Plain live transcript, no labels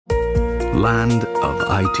land of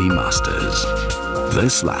IT masters.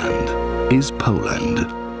 This land is Poland.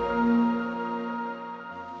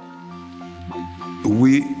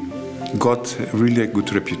 We got really a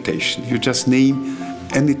good reputation. You just name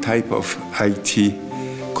any type of IT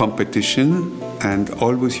competition and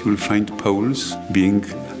always you will find Poles being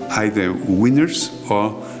either winners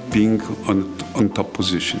or being on top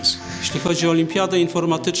positions. Jeśli chodzi o olimpiadę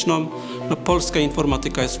informatyczną, no polska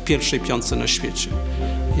informatyka jest w pierwszej piątce na świecie.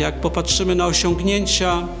 Jak popatrzymy na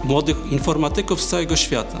osiągnięcia młodych informatyków z całego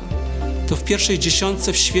świata, to w pierwszej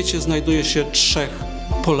dziesiątce w świecie znajduje się 3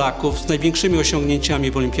 Polaków z największymi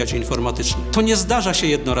osiągnięciami w olimpiadzie informatycznej. To nie zdarza się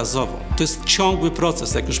jednorazowo. To jest ciągły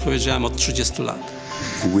proces, jak już powiedziałem, od 30 lat.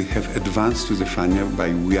 We have advanced to the final by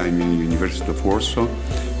I mean University of Wasaw.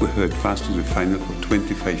 We have advanced to the final for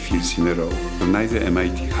 25 years in a row. So neither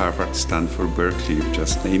MIT, Harvard, Stanford, Berkeley, you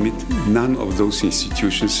just name it. None of those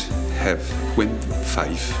institutions have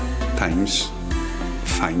 25 times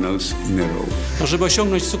finals in a row. No, żeby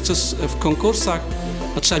osiągnąć sukces w konkursach,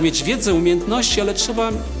 no, trzeba mieć wiedzę, umiejętności, ale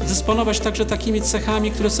trzeba dysponować także takimi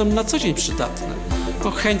cechami, które są na co dzień przydatne.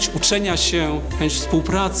 No, chęć uczenia się, chęć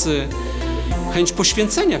współpracy, chęć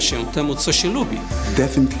poświęcenia się temu, co się lubi.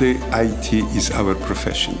 Definitely IT is our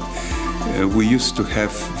profession. We used to have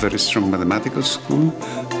very strong mathematical school,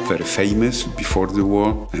 very famous before the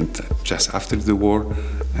war and just after the war,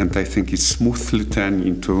 and I think it smoothly turned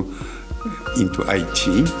into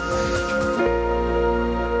IT.